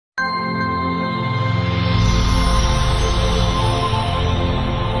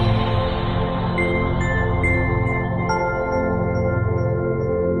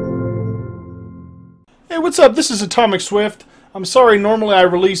what's up? This is Atomic Swift. I'm sorry, normally I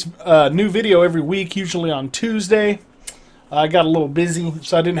release a new video every week, usually on Tuesday. I got a little busy,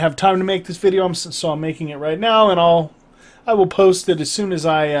 so I didn't have time to make this video, so I'm making it right now, and I will post it as soon as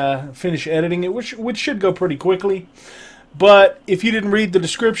I finish editing it, which should go pretty quickly. But if you didn't read the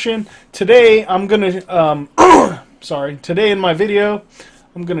description, today I'm gonna today in my video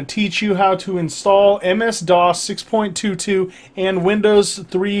I'm gonna teach you how to install MS-DOS 6.22 and Windows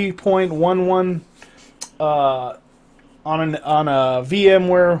 3.11 on a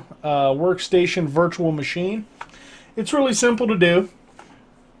VMware Workstation virtual machine. It's really simple to do.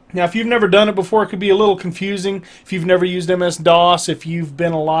 Now, if you've never done it before, it could be a little confusing. If you've never used MS-DOS, if you've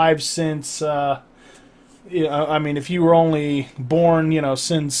been alive since, I mean, if you were only born,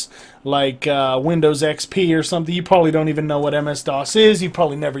 since like Windows XP or something, you probably don't even know what MS-DOS is. You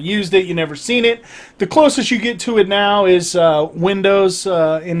probably never used it. You never seen it. The closest you get to it now is Windows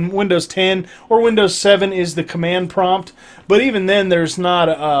in Windows 10 or Windows 7 is the command prompt. But even then, there's not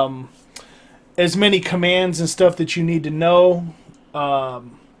as many commands and stuff that you need to know.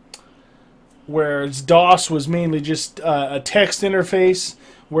 Whereas DOS was mainly just a text interface,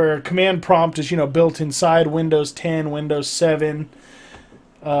 where command prompt is built inside Windows 10, Windows 7.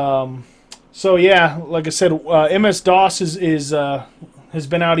 So yeah, like I said, MS-DOS has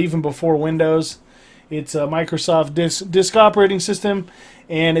been out even before Windows. It's a Microsoft disk operating system,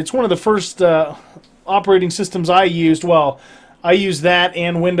 and it's one of the first operating systems I used. Well, I used that,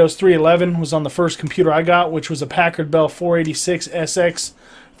 and Windows 3.11 was on the first computer I got, which was a Packard Bell 486SX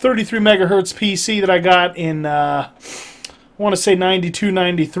 33 megahertz PC that I got in I want to say 92,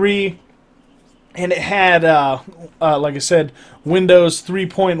 93, and it had like I said, Windows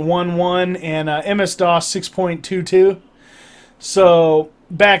 3.11 and MS-DOS 6.22. So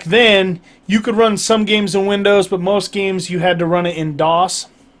back then you could run some games in Windows, but most games you had to run it in DOS.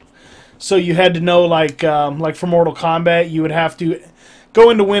 So you had to know, like for Mortal Kombat, you would have to go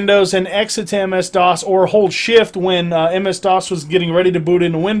into Windows and exit to MS-DOS, or hold Shift when MS-DOS was getting ready to boot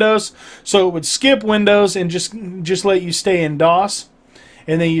into Windows. So it would skip Windows and just let you stay in DOS.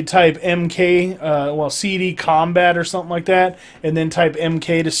 And then you type MK, CD Combat or something like that, and then type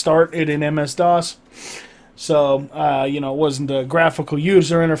MK to start it in MS-DOS. So, it wasn't a graphical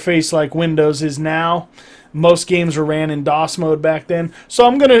user interface like Windows is now. Most games were ran in DOS mode back then. So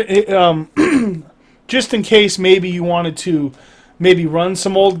I'm going to, just in case maybe you wanted to maybe run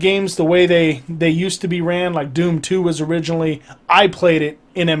some old games the way they used to be ran, like Doom 2 was originally, I played it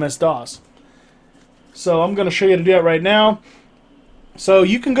in MS-DOS. So I'm going to show you how to do that right now. So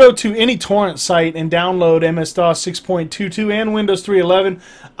you can go to any torrent site and download MS-DOS 6.22 and Windows 3.11.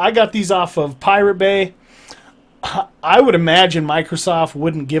 I got these off of Pirate Bay. I would imagine Microsoft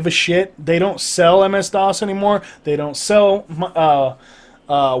wouldn't give a shit. They don't sell MS-DOS anymore. They don't sell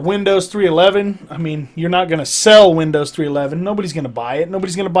Windows 3.11. I mean, you're not going to sell Windows 3.11. Nobody's going to buy it.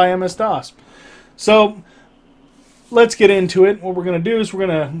 Nobody's going to buy MS-DOS. So let's get into it. What we're going to do is we're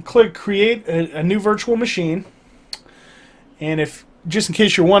going to click Create a new virtual machine. And just in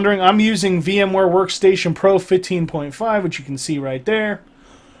case you're wondering, I'm using VMware Workstation Pro 15.5, which you can see right there.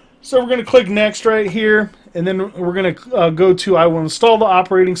 So we're going to click Next right here, and then we're going to go to I will install the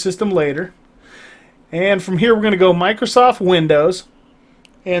operating system later. And from here we're going to go Microsoft Windows,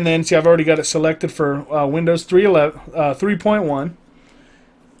 and then see I've already got it selected for Windows 3.1.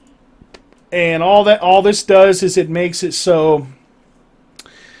 And all this does is it makes it so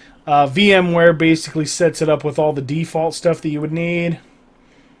VMware basically sets it up with all the default stuff that you would need.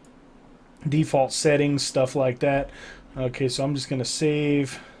 Default settings, stuff like that. Okay, so I'm just going to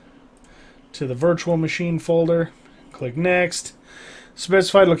save to the virtual machine folder. Click Next.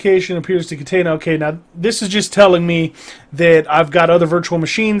 Specified location appears to contain... Okay, now this is just telling me that I've got other virtual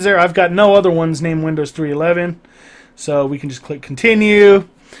machines there. I've got no other ones named Windows 3.11. So we can just click Continue.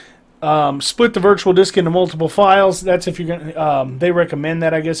 Split the virtual disk into multiple files. That's if you're gonna. They recommend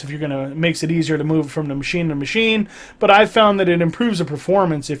that, I guess, if you're gonna. It makes it easier to move from the machine to machine. But I found that it improves the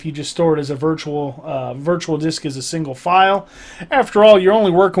performance if you just store it as a virtual disk as a single file. After all, you're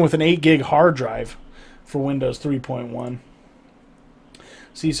only working with an 8 gig hard drive for Windows 3.1.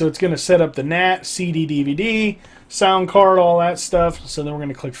 See, so it's gonna set up the NAT, CD, DVD, sound card, all that stuff. So then we're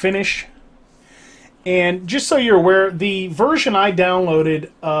gonna click Finish. And just so you're aware, the version I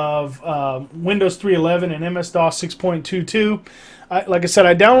downloaded of Windows 3.11 and MS-DOS 6.22, like I said,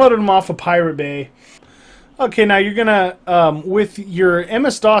 I downloaded them off of Pirate Bay. Okay, now you're going to, with your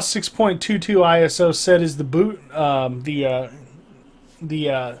MS-DOS 6.22 ISO set as the boot, the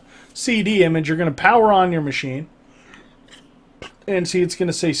CD image, you're going to power on your machine. And see, it's going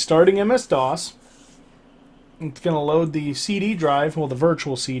to say starting MS-DOS. It's going to load the CD drive, well, the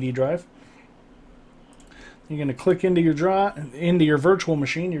virtual CD drive. You're going to click into your virtual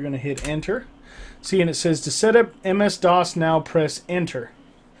machine. You're going to hit enter. See, and it says to set up MS-DOS now press enter.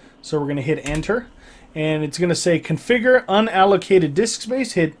 So we're going to hit enter, and it's going to say configure unallocated disk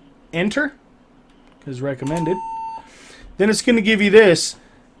space. Hit enter, as recommended. Then it's going to give you this.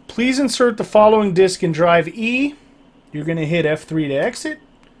 Please insert the following disk in drive E. You're going to hit F3 to exit.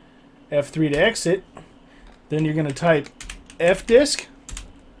 F3 to exit. Then you're going to type fdisk.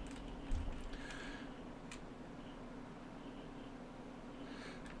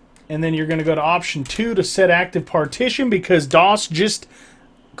 And then you're going to go to option 2 to set active partition, because DOS just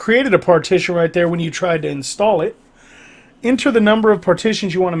created a partition right there when you tried to install it. Enter the number of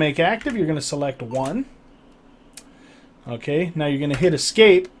partitions you want to make active. You're going to select 1. Okay, now you're going to hit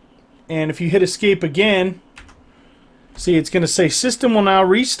escape. And if you hit escape again, see, it's going to say system will now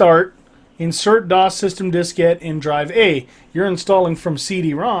restart. Insert DOS system diskette in drive A. You're installing from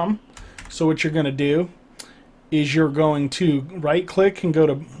CD-ROM. So what you're going to do is you're going to right click and go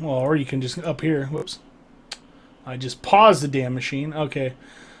to, well, or you can just up here. Whoops. I just paused the damn machine. Okay.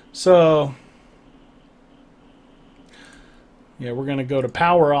 So yeah, we're going to go to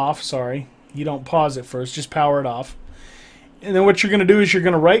power off. Sorry. You don't pause it first, just power it off. And then what you're going to do is you're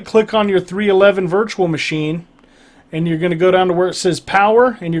going to right click on your 311 virtual machine, and you're going to go down to where it says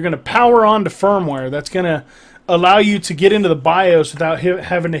power, and you're going to power on to firmware. That's going to allow you to get into the BIOS without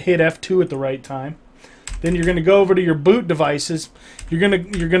having to hit F2 at the right time. Then you're going to go over to your boot devices. You're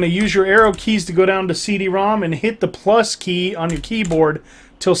going to use your arrow keys to go down to CD-ROM and hit the plus key on your keyboard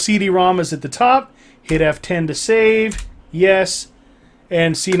till CD-ROM is at the top. Hit F10 to save. Yes.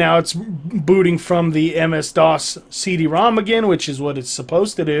 And see, now it's booting from the MS-DOS CD-ROM again, which is what it's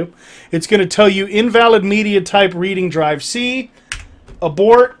supposed to do. It's going to tell you invalid media type reading drive C,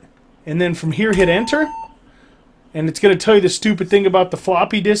 abort, and then from here hit enter. And it's going to tell you the stupid thing about the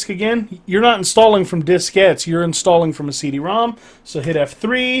floppy disk again. You're not installing from diskettes, you're installing from a CD-ROM. So hit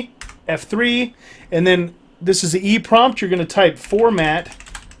F3, F3, and then this is the E prompt. You're going to type format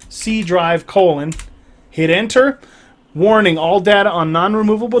C drive : hit enter. Warning, all data on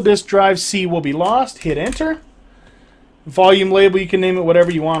non-removable disk drive C will be lost. Hit enter. Volume label, you can name it whatever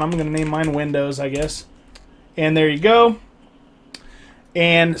you want. I'm going to name mine Windows, I guess. And there you go.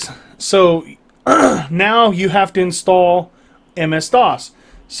 And so now you have to install MS-DOS.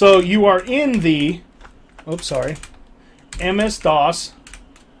 So you are in the, oops, sorry, MS-DOS.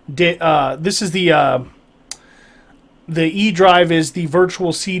 This is the E drive is the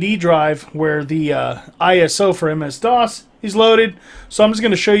virtual CD drive where the ISO for MS-DOS is loaded. So I'm just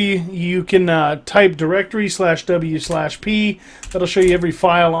going to show you. You can type directory/w/p. That'll show you every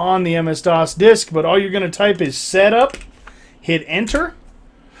file on the MS-DOS disk. But all you're going to type is setup. Hit enter.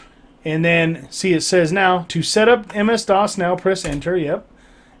 And then, see, it says now, to set up MS-DOS, now press enter. Yep.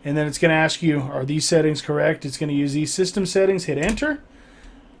 And then it's going to ask you, are these settings correct? It's going to use these system settings. Hit enter.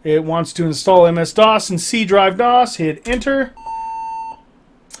 It wants to install MS-DOS and C drive DOS. Hit enter.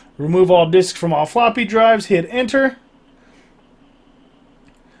 Remove all disks from all floppy drives. Hit enter.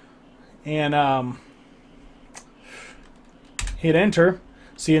 And hit enter.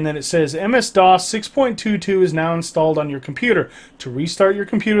 See, and then it says MS-DOS 6.22 is now installed on your computer. To restart your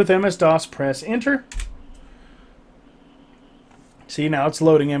computer with MS-DOS, press enter. See, now it's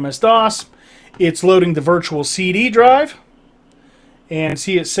loading MS-DOS. It's loading the virtual CD drive. And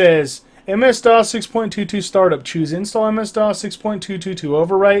see, it says MS-DOS 6.22 startup. Choose install MS-DOS 6.22 to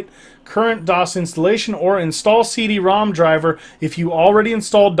overwrite current DOS installation or install CD-ROM driver if you already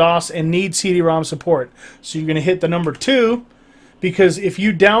installed DOS and need CD-ROM support. So you're going to hit the number 2, because if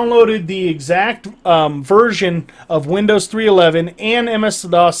you downloaded the exact version of Windows 3.11 and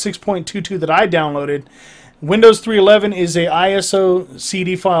MS-DOS 6.22 that I downloaded, Windows 3.11 is a ISO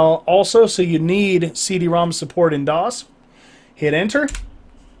CD file also, so you need CD-ROM support in DOS. Hit enter.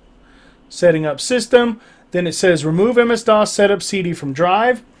 Setting up system. Then it says remove MS-DOS setup CD from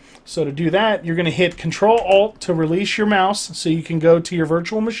drive. So to do that, you're going to hit Control-Alt to release your mouse so you can go to your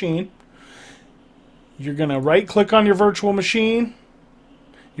virtual machine. You're going to right click on your virtual machine.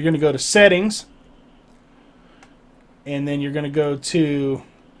 You're going to go to settings. And then you're going to go to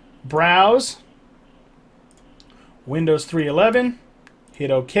browse. Windows 3.11.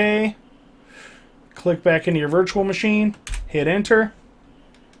 Hit OK. Click back into your virtual machine. Hit enter.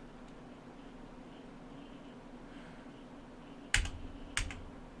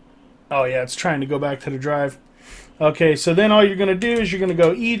 Oh yeah, it's trying to go back to the drive. Okay, so then all you're going to do is you're going to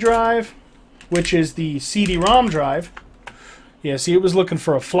go E drive, which is the CD-ROM drive. Yeah, see, it was looking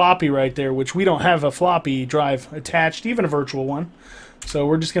for a floppy right there, which we don't have a floppy drive attached, even a virtual one. So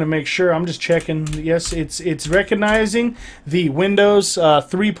we're just going to make sure. I'm just checking. Yes, it's recognizing the Windows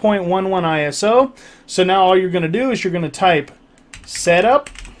 3.11 ISO. So now all you're going to do is you're going to type setup.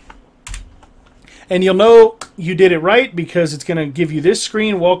 And you'll know you did it right because it's going to give you this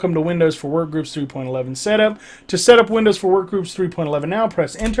screen. Welcome to Windows for Workgroups 3.11 setup. To set up Windows for Workgroups 3.11 now,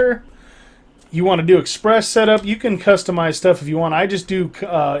 press enter. You want to do Express setup. You can customize stuff if you want. I just do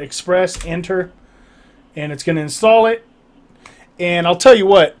Express, enter, and it's going to install it. And I'll tell you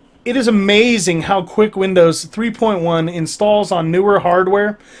what, it is amazing how quick Windows 3.1 installs on newer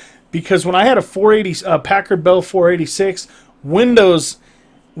hardware. Because when I had a Packard Bell 486, Windows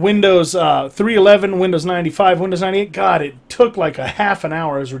 3.11, Windows 95, Windows 98, God, it took like a half an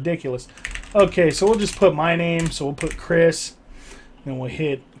hour. It was ridiculous. Okay, so we'll just put my name. So we'll put Chris. Then we'll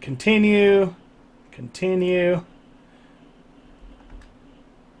hit continue, continue.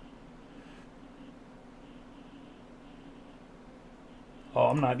 Oh,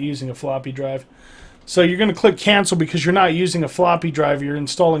 I'm not using a floppy drive. So you're going to click cancel because you're not using a floppy drive. You're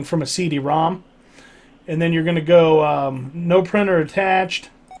installing from a CD-ROM. And then you're going to go no printer attached.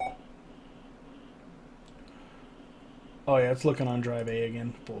 Oh, yeah, it's looking on drive A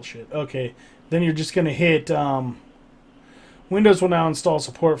again. Bullshit. Okay. Then you're just going to hit Windows will now install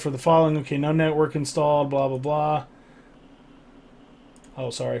support for the following. Okay, no network installed, blah, blah, blah. Oh,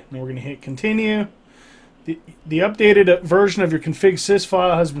 sorry. Then we're going to hit continue. The updated version of your config sys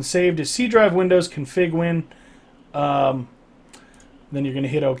file has been saved as C drive Windows config win. Then you're going to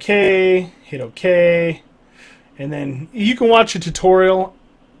hit OK, and then you can watch a tutorial.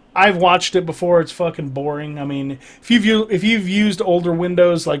 I've watched it before. It's fucking boring. I mean, if you've used older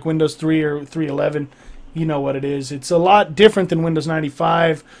Windows like Windows 3 or 3.11, you know what it is. It's a lot different than Windows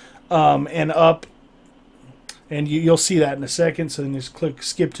 95 and up, and you'll see that in a second. So then just click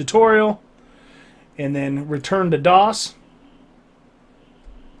skip tutorial. And then return to DOS.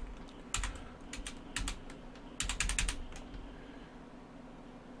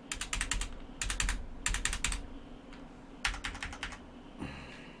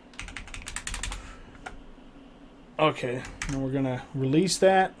 Okay, and we're going to release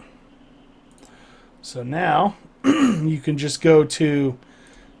that. So now you can just go to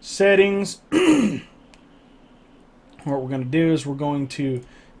settings. What we're going to do is we're going to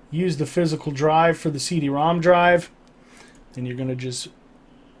use the physical drive for the CD-ROM drive. Then you're going to just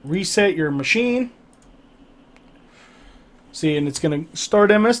reset your machine. See, and it's going to start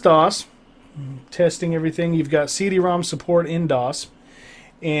MS-DOS, testing everything. You've got CD-ROM support in DOS,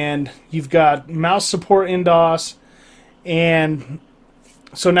 and you've got mouse support in DOS, and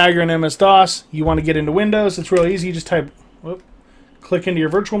so now you're in MS-DOS. You want to get into Windows. It's real easy. You just type, click into your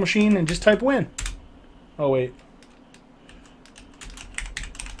virtual machine and just type win. Oh, wait.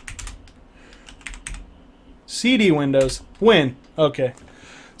 CD Windows win. Okay,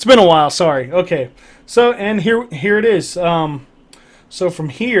 it's been a while. Sorry. Okay, so and here it is. So from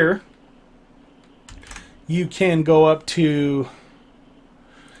here, you can go up to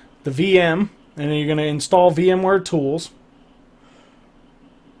the VM, and then you're going to install VMware tools.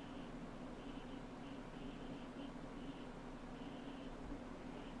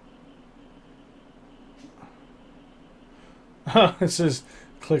 Oh, it says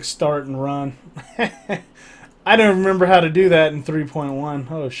click start and run. I don't remember how to do that in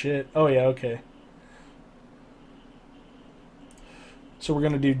 3.1. Oh, shit. Oh, yeah, okay. So we're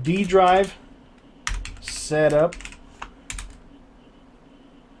going to do D drive, setup.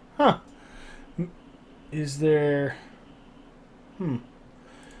 Huh. Is there... Let's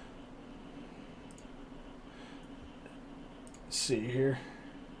see here.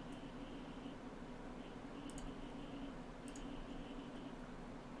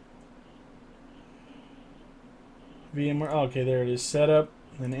 VMware. Okay, there it is. Setup.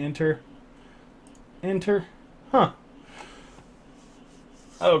 Then enter. Enter. Huh.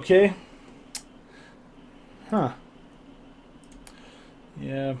 Okay. Huh.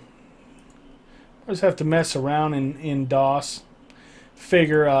 Yeah. I just have to mess around in DOS.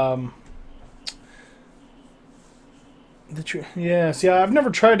 Figure. Yeah. See, I've never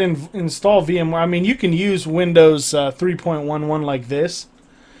tried to install VMware. I mean, you can use Windows 3.11 like this.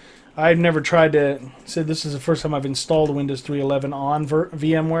 I've never tried to. Said this is the first time I've installed Windows 3.11 on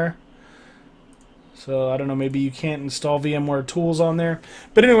VMware. So I don't know. Maybe you can't install VMware tools on there.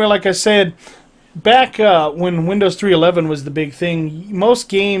 But anyway, like I said, back when Windows 3.11 was the big thing, most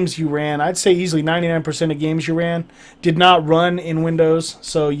games you ran, I'd say easily 99% of games you ran, did not run in Windows.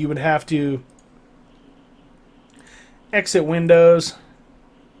 So you would have to exit Windows,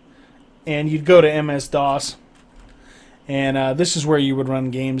 and you'd go to MS-DOS. And this is where you would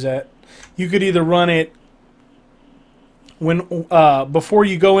run games at. You could either run it when before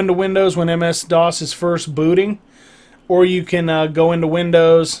you go into Windows when MS-DOS is first booting, or you can go into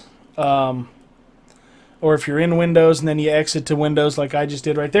Windows, or if you're in Windows and then you exit to Windows like I just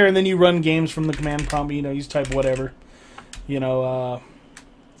did right there, and then you run games from the command prompt. You know, you just type whatever. You know,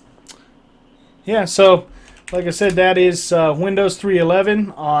 yeah. So, like I said, that is Windows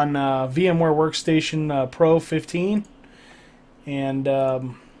 3.11 on VMware Workstation Pro 15,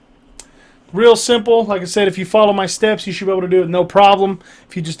 and real simple. Like I said, if you follow my steps, you should be able to do it no problem.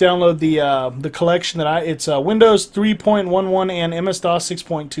 If you just download the collection that it's Windows 3.11 and MS-DOS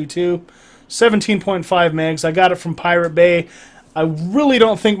 6.22, 17.5 megs. I got it from Pirate Bay. I really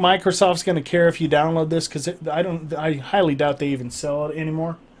don't think Microsoft's going to care if you download this, because I highly doubt they even sell it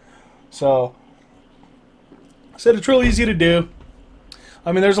anymore. So, I said it's real easy to do.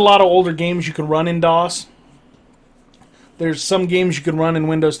 I mean, there's a lot of older games you can run in DOS. There's some games you can run in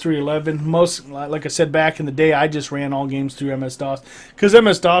Windows 3.11. Most, like I said, back in the day, I just ran all games through MS-DOS, because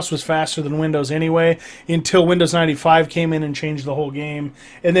MS-DOS was faster than Windows anyway, until Windows 95 came in and changed the whole game.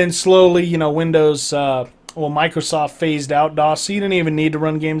 And then slowly, you know, Microsoft phased out DOS, so you didn't even need to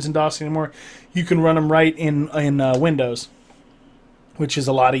run games in DOS anymore. You can run them right in Windows, which is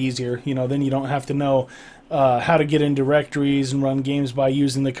a lot easier. You know, then you don't have to know how to get in directories and run games by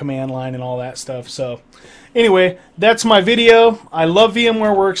using the command line and all that stuff. So, anyway, that's my video. I love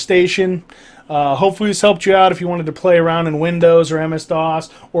VMware Workstation. Hopefully this helped you out if you wanted to play around in Windows or MS-DOS,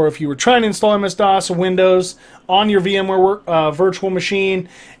 or if you were trying to install MS-DOS or Windows on your VMware virtual machine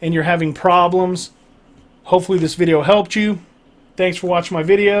and you're having problems. Hopefully this video helped you. Thanks for watching my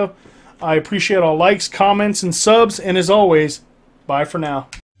video. I appreciate all likes, comments, and subs, and as always, bye for now.